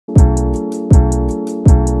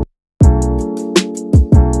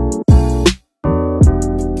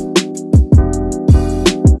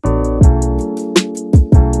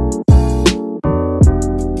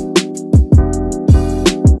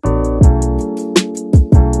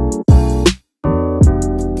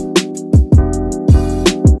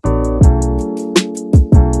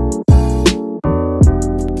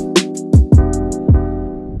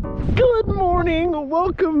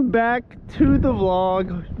back to the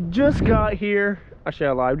vlog. Just got here. Actually,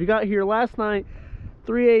 I lied. We got here last night,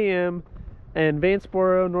 3 a.m. in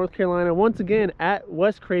Vanceboro, North Carolina. Once again at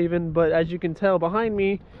West Craven. But as you can tell behind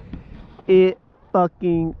me, it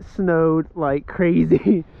fucking snowed like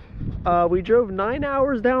crazy. We drove 9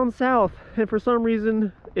 hours down south, and for some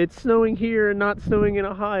reason it's snowing here and not snowing in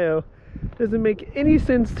Ohio. Doesn't make any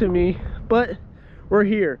sense to me, but we're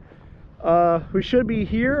here. We should be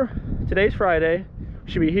here. Today's Friday. We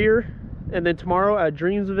should be here, and then tomorrow at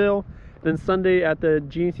Dreamsville, then Sunday at the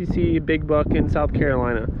GNCC Big Buck in South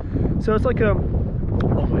Carolina. So it's like a,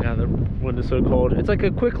 oh my god, the wind is so cold. It's like a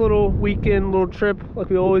quick little weekend, little trip like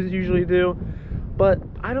we always usually do. But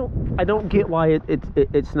I don't get why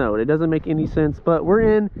it snowed. It doesn't make any sense. But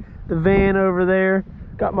we're in the van over there.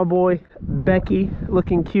 Got my boy Becky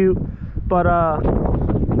looking cute. But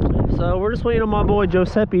so we're just waiting on my boy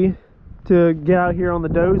Giuseppe to get out here on the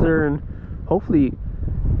dozer and hopefully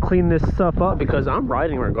clean this stuff up, because I'm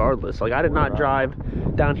riding regardless. Like, I did not drive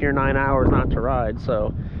down here 9 hours not to ride.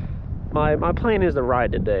 So my plan is to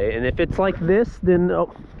ride today. And if it's like this, then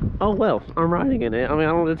oh well, I'm riding in it. I mean,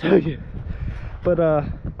 I don't know what to tell you. But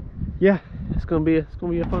yeah, it's gonna be a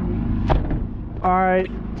fun week. All right,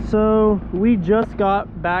 so we just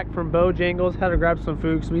got back from Bojangles. Had to grab some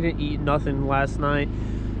food because we didn't eat nothing last night.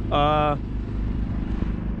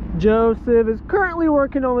 Joseph is currently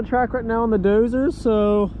working on the track right now on the dozer,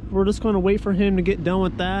 so we're just gonna wait for him to get done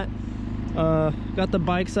with that. Got the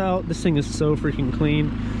bikes out. This thing is so freaking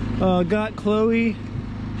clean. Got Chloe.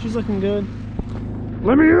 She's looking good.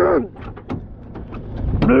 Let me in.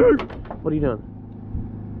 What are you doing?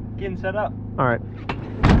 Getting set up. All right,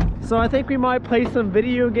 so I think we might play some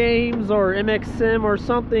video games or MXM or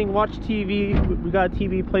something, watch TV. We got a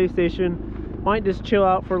TV, PlayStation. Might just chill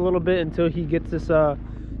out for a little bit until he gets this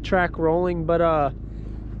track rolling. But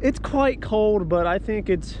it's quite cold, but I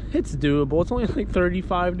think it's doable. It's only like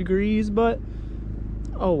 35 degrees, but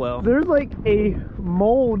oh well. There's like a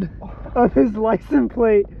mold of his license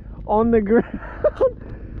plate on the ground.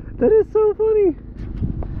 That is so funny.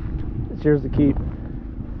 It's yours to keep.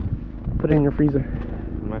 Put it in your freezer.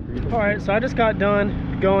 All right, so I just got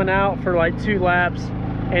done going out for like 2 laps,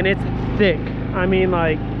 and it's thick. I mean,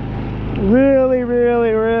 like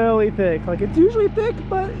really thick. Like, it's usually thick,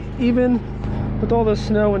 but even with all the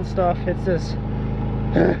snow and stuff, it's just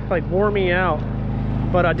like wore me out.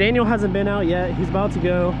 But Daniel hasn't been out yet. He's about to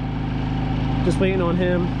go. Just waiting on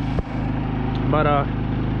him. But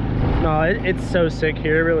no, it's so sick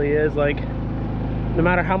here. It really is. Like, no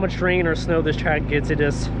matter how much rain or snow this track gets, it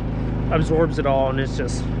just absorbs it all, and it's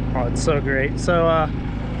just, oh, it's so great. So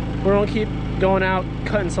we're gonna keep going out,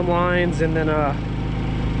 cutting some lines, and then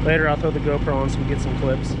later I'll throw the GoPro on so we get some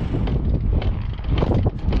clips.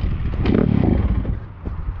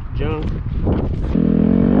 Junk.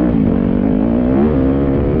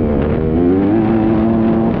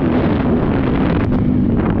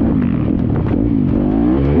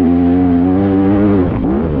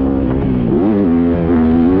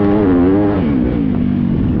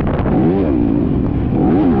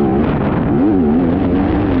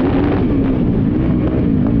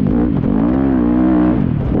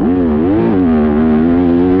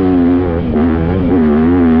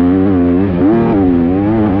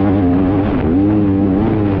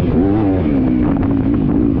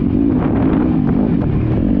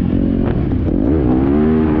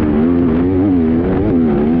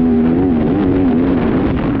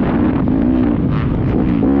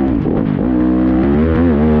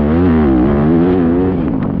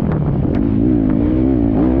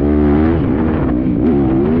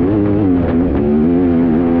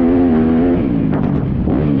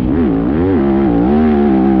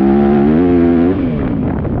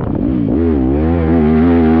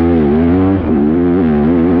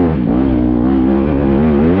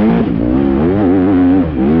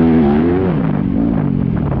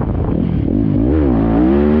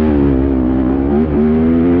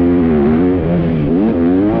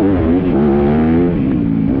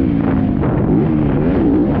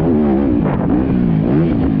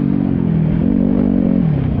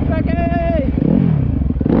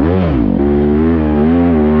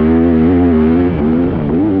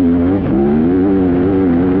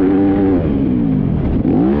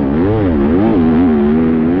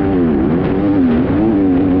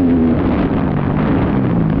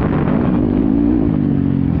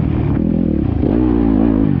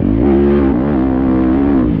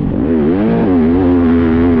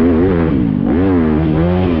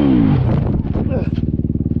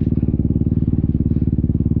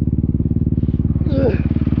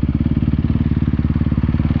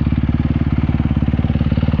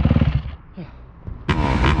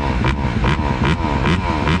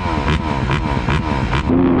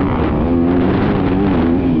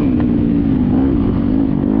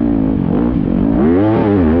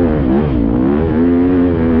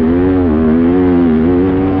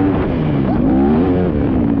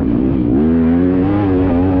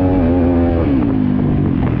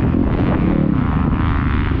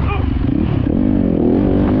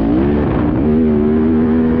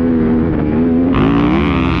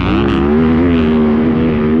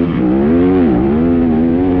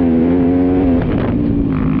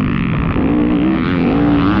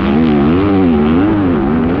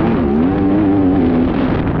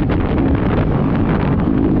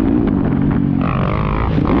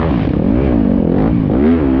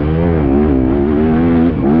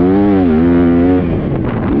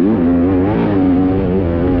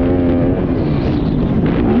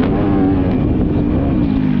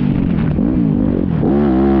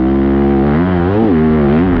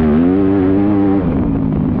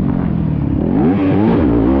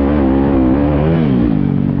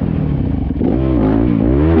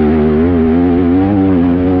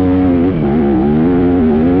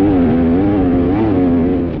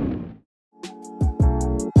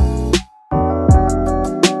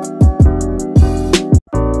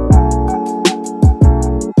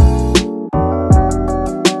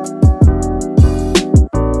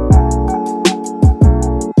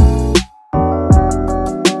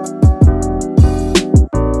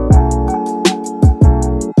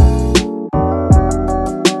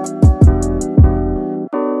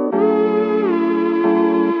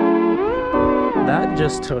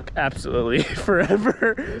 just took absolutely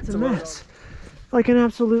forever. It's a mess. Like an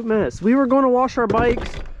absolute mess. We were going to wash our bikes,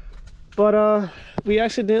 but we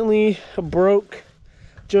accidentally broke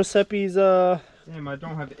Giuseppe's Damn, I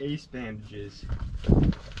don't have ace bandages.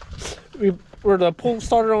 Where the pull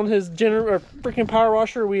started on his freaking power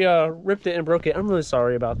washer, we ripped it and broke it. I'm really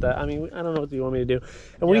sorry about that. I mean, I don't know what you want me to do.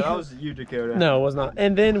 And that was you, Dakota. No, it was not.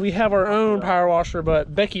 And then we have our own power washer,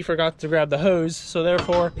 but Becky forgot to grab the hose, so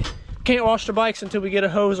therefore can't wash the bikes until we get a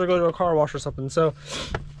hose or go to a car wash or something. So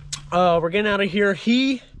we're getting out of here.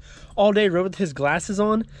 He all day rode with his glasses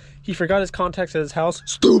on. He forgot his contacts at his house.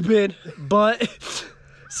 Stupid. But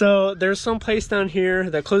so there's some place down here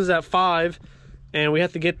that closes at 5. And we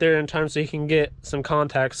have to get there in time so he can get some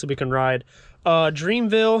contacts so we can ride.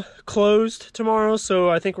 Dreamville closed tomorrow, so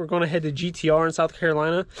I think we're going to head to GTR in South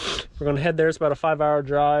Carolina. We're going to head there. It's about a 5-hour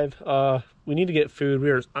drive. We need to get food. We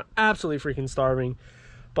are absolutely freaking starving.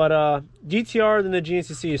 But GTR than the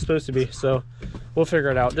GNCC is supposed to be, so we'll figure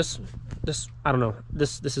it out. Just I don't know.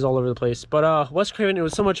 This is all over the place. But West Craven, it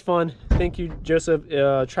was so much fun. Thank you, Joseph.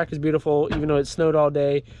 Track is beautiful, even though it snowed all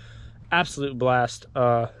day. Absolute blast.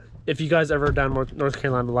 If you guys ever down North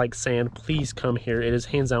Carolina like sand, please come here. It is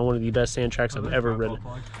hands down one of the best sand tracks I've ever ridden.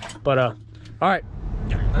 But all right.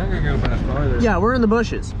 I'm gonna go back farther. Yeah, we're in the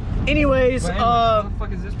bushes. Anyways, how the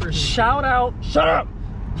fuck is this person? shout out. Shut up.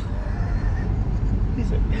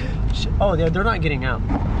 Oh, they're not getting out.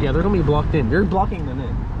 Yeah, they're gonna be blocked in. You're blocking them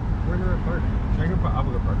in. Where do I park? Should I go park? I'll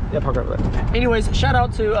go park. Yeah, park over there. Anyways, shout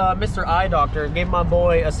out to Mr. Eye Doctor. Gave my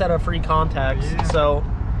boy a set of free contacts. Yeah. So,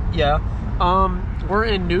 yeah. We're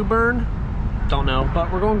in New Bern. Don't know,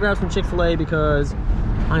 but we're going to grab some Chick-fil-A because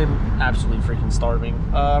I'm absolutely freaking starving.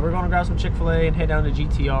 We're going to grab some Chick-fil-A and head down to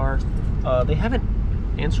GTR. They haven't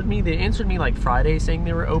answered me. They answered me like Friday saying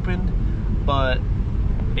they were open, but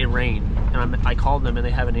it rained. And I called them and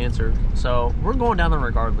they haven't answered. So we're going down there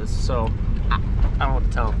regardless. So I don't know what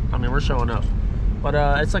to tell them. I mean, we're showing up. But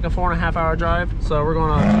it's like a 4.5-hour drive. So we're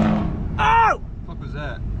going to... Oh! What the fuck was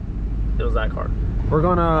that? It was that car. We're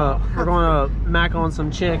gonna mac on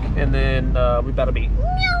some chick, and then we better be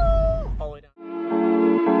all the way down.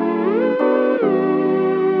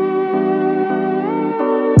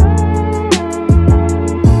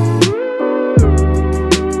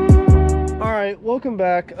 All right, welcome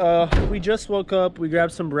back. We just woke up. We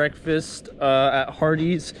grabbed some breakfast at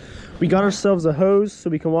Hardee's. We got ourselves a hose so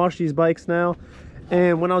we can wash these bikes now.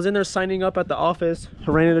 And when I was in there signing up at the office,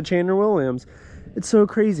 I ran into Chandler Williams. It's so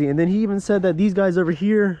crazy. And then he even said that these guys over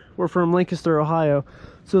here were from Lancaster, Ohio.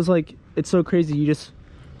 So it's like, it's so crazy. You just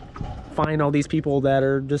find all these people that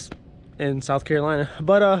are just in South Carolina.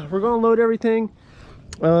 But we're going to load everything.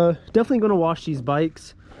 Definitely going to wash these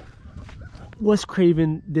bikes. West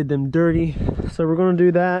Craven did them dirty. So we're going to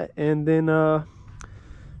do that. And then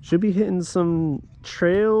should be hitting some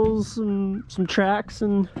trails and some tracks.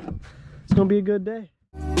 And it's going to be a good day.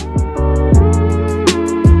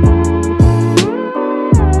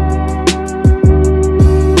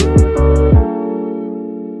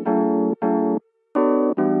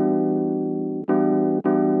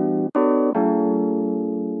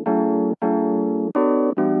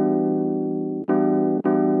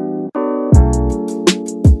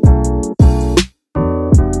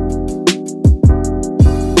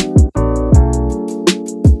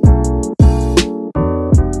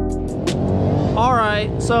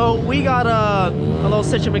 So we got a little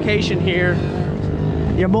situation here.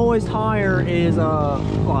 Your boy's tire is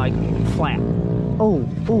like flat. Oh,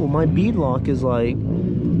 my bead lock is like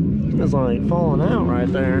falling out right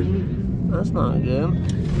there. That's not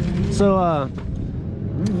good. So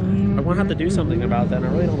I'm gonna have to do something about that, and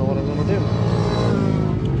I really don't know what I'm gonna do.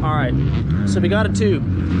 All right, so we got a tube.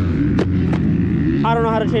 I don't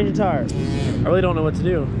know how to change a tire. I really don't know what to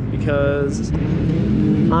do because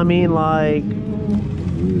I mean, like,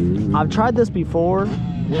 I've tried this before,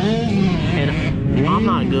 and I'm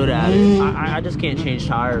not good at it. I just can't change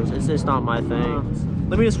tires. It's just not my thing.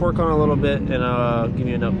 Let me just work on it a little bit, and I'll give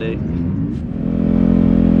you an update.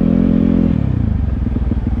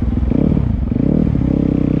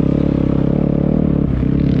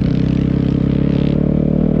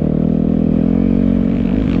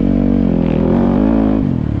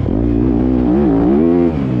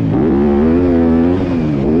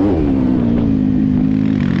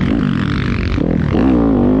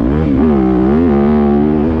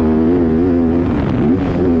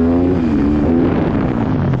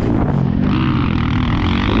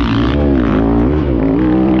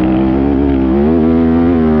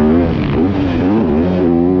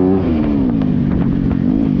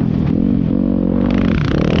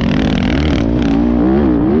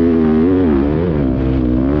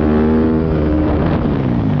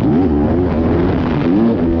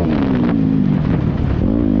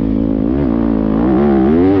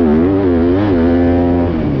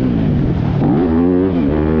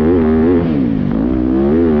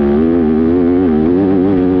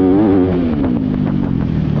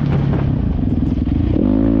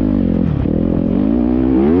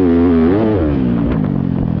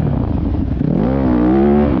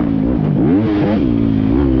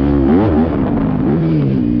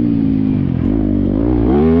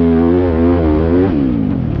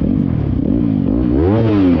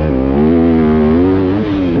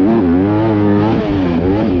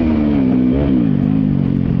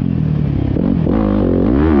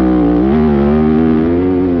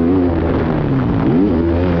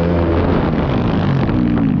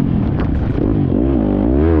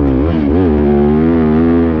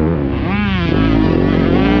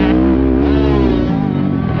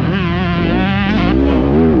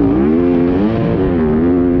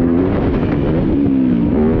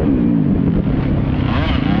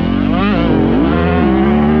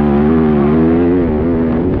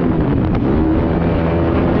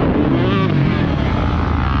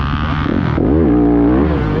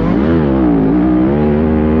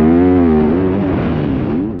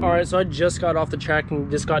 so I just got off the track and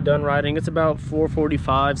just got done riding. It's about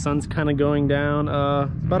 4:45. Sun's kind of going down.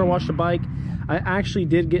 About to wash the bike. I actually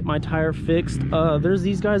did get my tire fixed. There's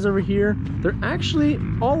these guys over here. They're actually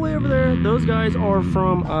all the way over there. Those guys are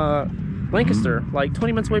from Lancaster, like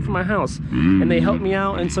 20 minutes away from my house, and they helped me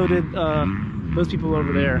out, and so did those people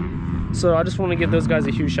over there. So I just want to give those guys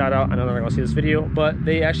a huge shout out. I know they're not gonna see this video, but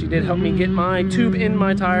they actually did help me get my tube in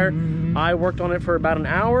my tire. I worked on it for about an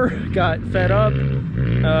hour, got fed up,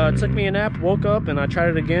 took me a nap, woke up, and I tried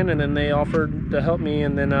it again, and then they offered to help me,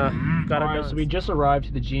 and then got it done. So we just arrived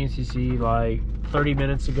to the GNCC like 30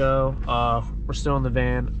 minutes ago. We're still in the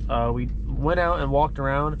van. We went out and walked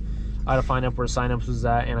around. I had to find out where signups was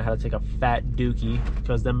at, and I had to take a fat dookie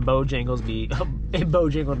because them Bojangles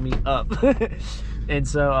bojangled me up. And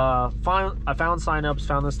so I found signups,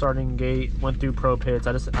 found the starting gate, went through pro pits.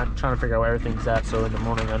 I'm trying to figure out where everything's at, so in the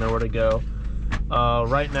morning I know where to go.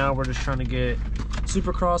 Right now we're just trying to get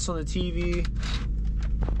Supercross on the TV.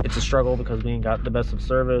 It's a struggle because we ain't got the best of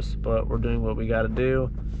service, but we're doing what we got to do.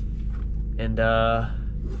 And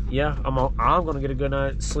yeah, I'm gonna get a good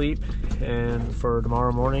night's sleep and for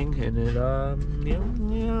tomorrow morning. And it yeah.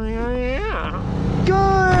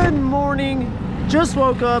 Good morning. Just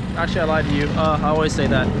woke up. Actually, I lied to you. I always say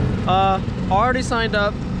that. Already signed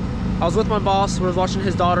up. I was with my boss. We're watching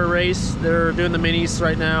his daughter race. They're doing the minis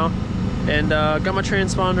right now. And got my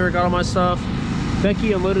transponder, got all my stuff.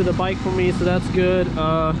 Becky unloaded the bike for me, so that's good.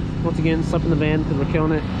 Once again, slept in the van because we're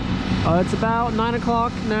killing it. It's about 9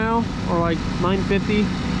 o'clock now, or like 9:50.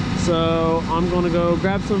 So I'm gonna go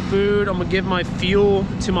grab some food. I'm gonna give my fuel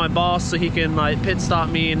to my boss so he can like pit stop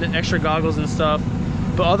me and extra goggles and stuff.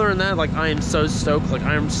 But other than that, like, I am so stoked. Like,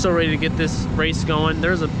 I am so ready to get this race going.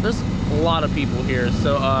 There's a lot of people here,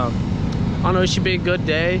 so I don't know, it should be a good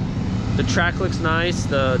day. The track looks nice,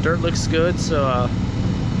 the dirt looks good, so I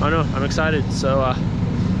don't know, I'm excited. So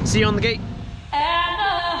see you on the gate.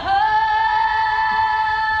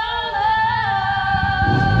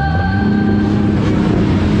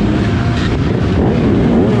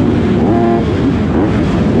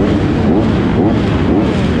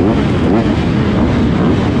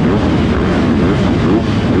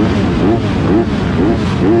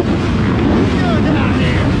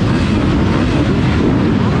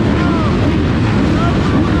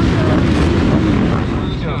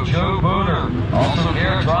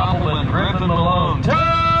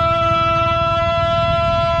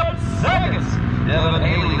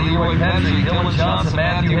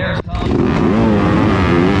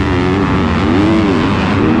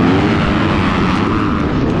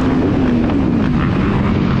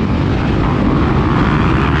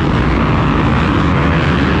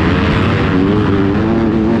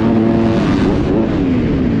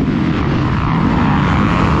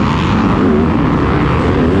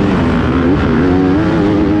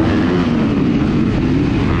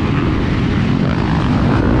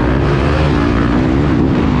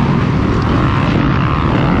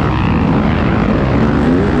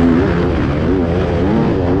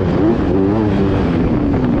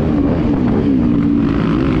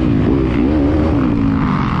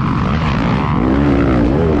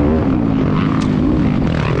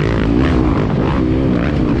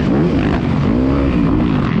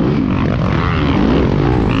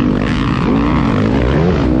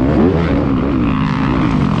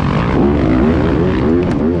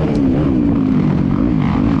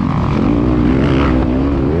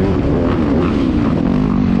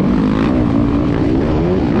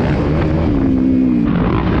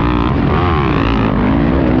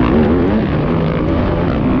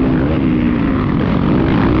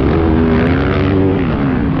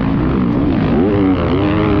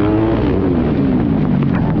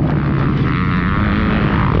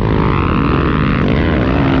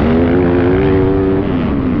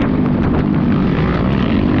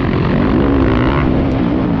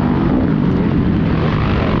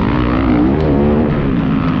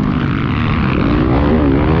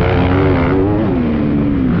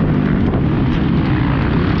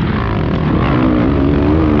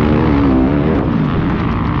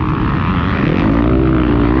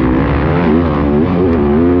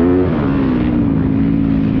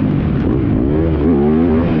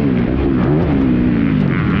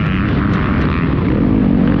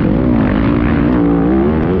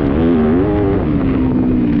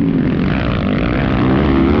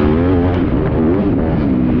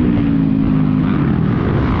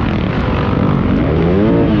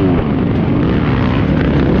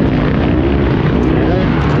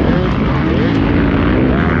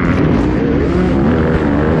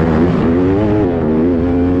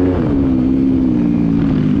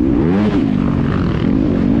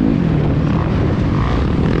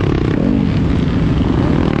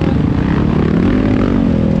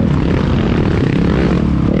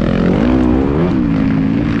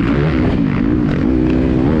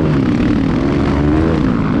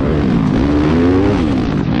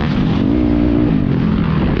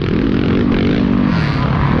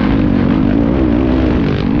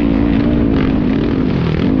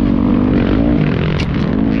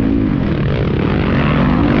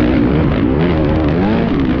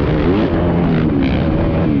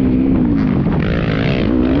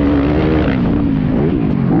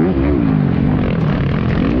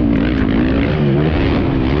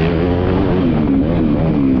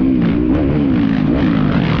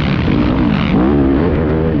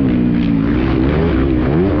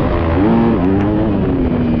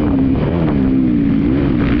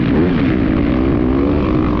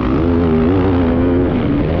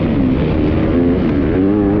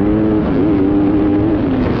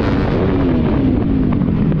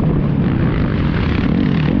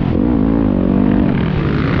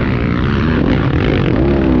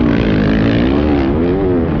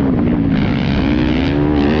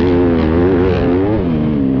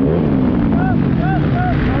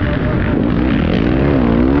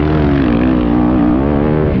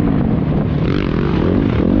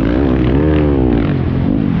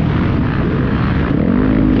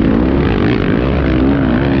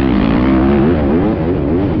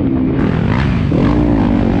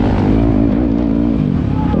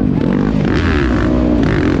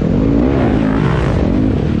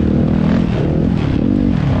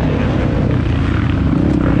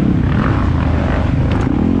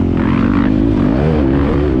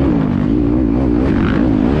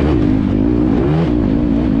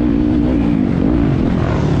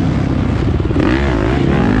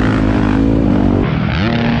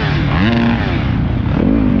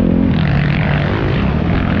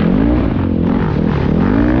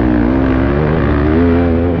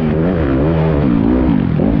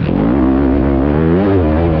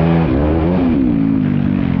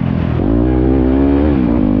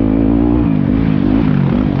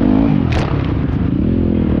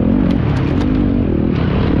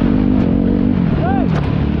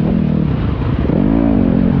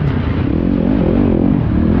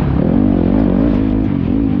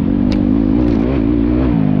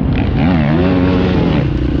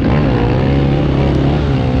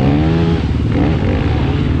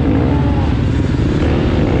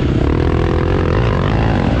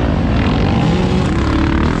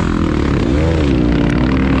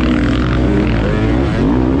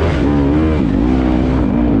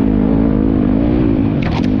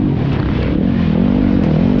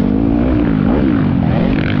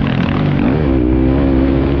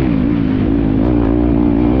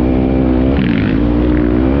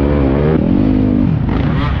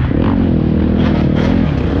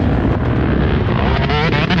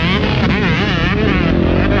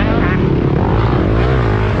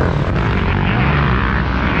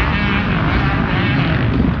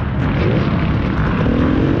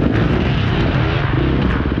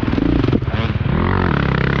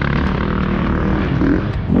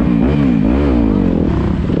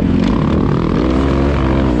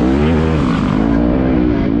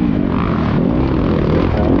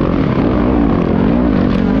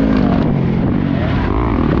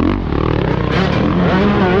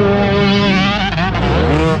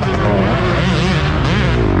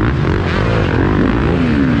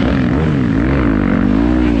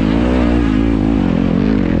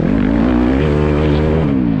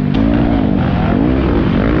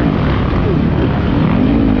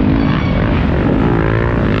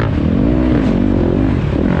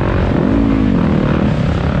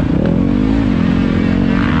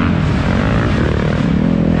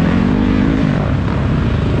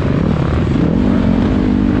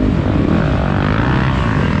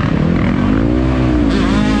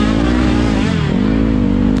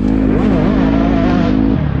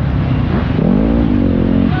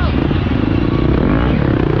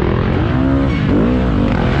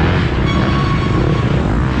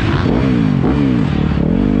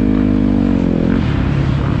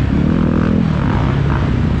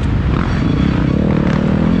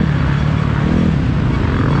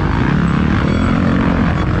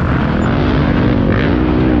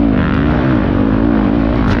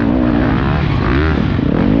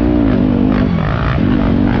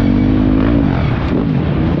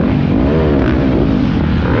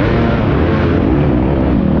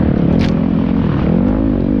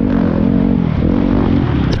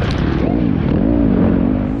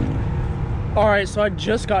 Alright, so I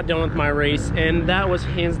just got done with my race, and that was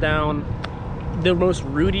hands down the most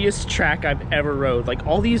rootiest track I've ever rode. Like,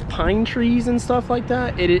 all these pine trees and stuff like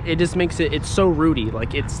that, it just makes it, it's so rooty.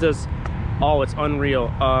 Like, it's just, oh, it's unreal.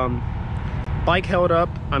 Bike held up.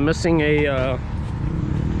 I'm missing a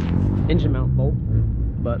engine mount bolt,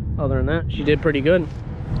 but other than that, she did pretty good.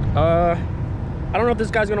 I don't know if this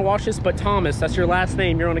guy's gonna watch this, but Thomas, that's your last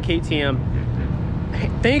name, you're on a KTM.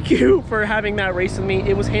 Thank you for having that race with me.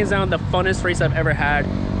 It was hands down the funnest race I've ever had.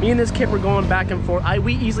 Me and this kid were going back and forth.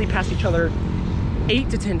 We easily passed each other 8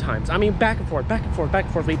 to 10 times. I mean, back and forth, back and forth, back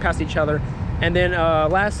and forth. We passed each other. And then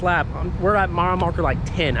last lap, we're at mile marker like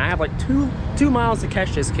 10. I have like two miles to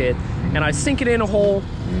catch this kid. And I sink it in a hole.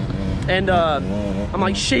 And I'm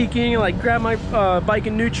like shaking, and like grab my bike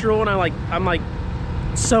in neutral, and I'm like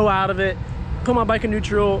so out of it. Put my bike in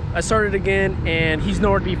neutral, I started again, and he's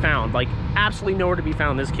nowhere to be found. Like, absolutely nowhere to be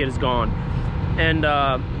found. This kid is gone. And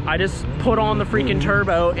I just put on the freaking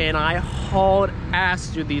turbo, and I hauled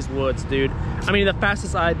ass through these woods, dude. I mean, the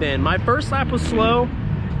fastest I've been. My first lap was slow,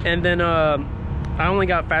 and then I only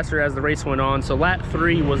got faster as the race went on. So lap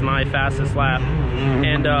 3 was my fastest lap.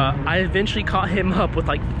 And I eventually caught him up with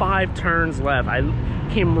like 5 turns left. I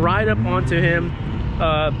came right up onto him.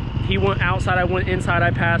 He went outside, I went inside,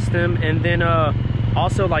 I passed him. And then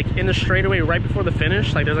also, like, in the straightaway right before the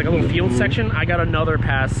finish, like, there's like a little field section, I got another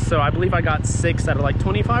pass. So I believe I got 6 out of like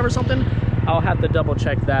 25 or something. I'll have to double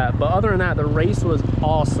check that. But other than that, the race was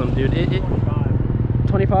awesome, dude.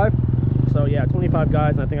 25? So yeah, 25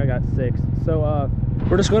 guys, and I think I got 6. So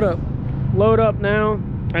we're just gonna load up now.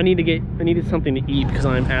 I needed something to eat because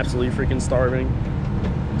I'm absolutely freaking starving.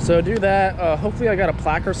 So do that. Hopefully I got a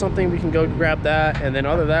plaque or something. We can go grab that, and then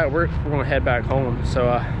other than that, we're gonna head back home. So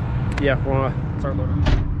yeah, we're gonna start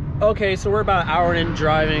loading. Okay, so we're about an hour in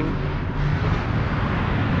driving,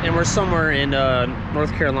 and we're somewhere in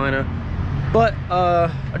North Carolina. But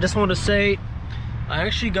I just wanted to say I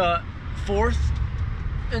actually got 4th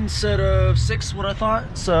instead of 6th, what I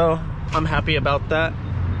thought. So I'm happy about that.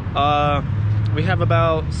 We have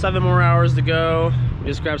about 7 more hours to go. We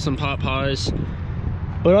just grabbed some pot pies.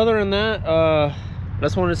 But other than that, I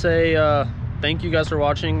just want to say thank you guys for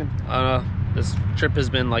watching. This trip has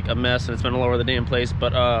been like a mess, and it's been all over the damn place,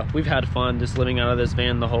 but we've had fun just living out of this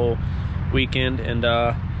van the whole weekend. And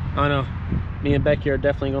I don't know, me and Becky are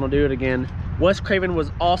definitely gonna do it again. West Craven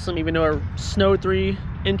was awesome, even though it snowed 3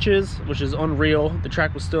 inches, which is unreal. The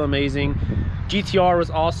track was still amazing. GTR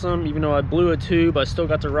was awesome, even though I blew a tube, I still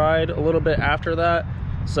got to ride a little bit after that.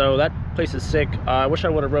 So that place is sick. I wish I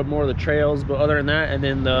would have rode more of the trails, but other than that, and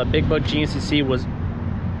then the Big Bug GNCC was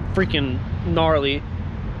freaking gnarly.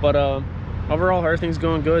 But overall, everything's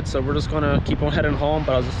going good, so we're just gonna keep on heading home.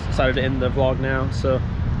 But I was just decided to end the vlog now. So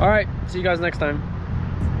all right, see you guys next time.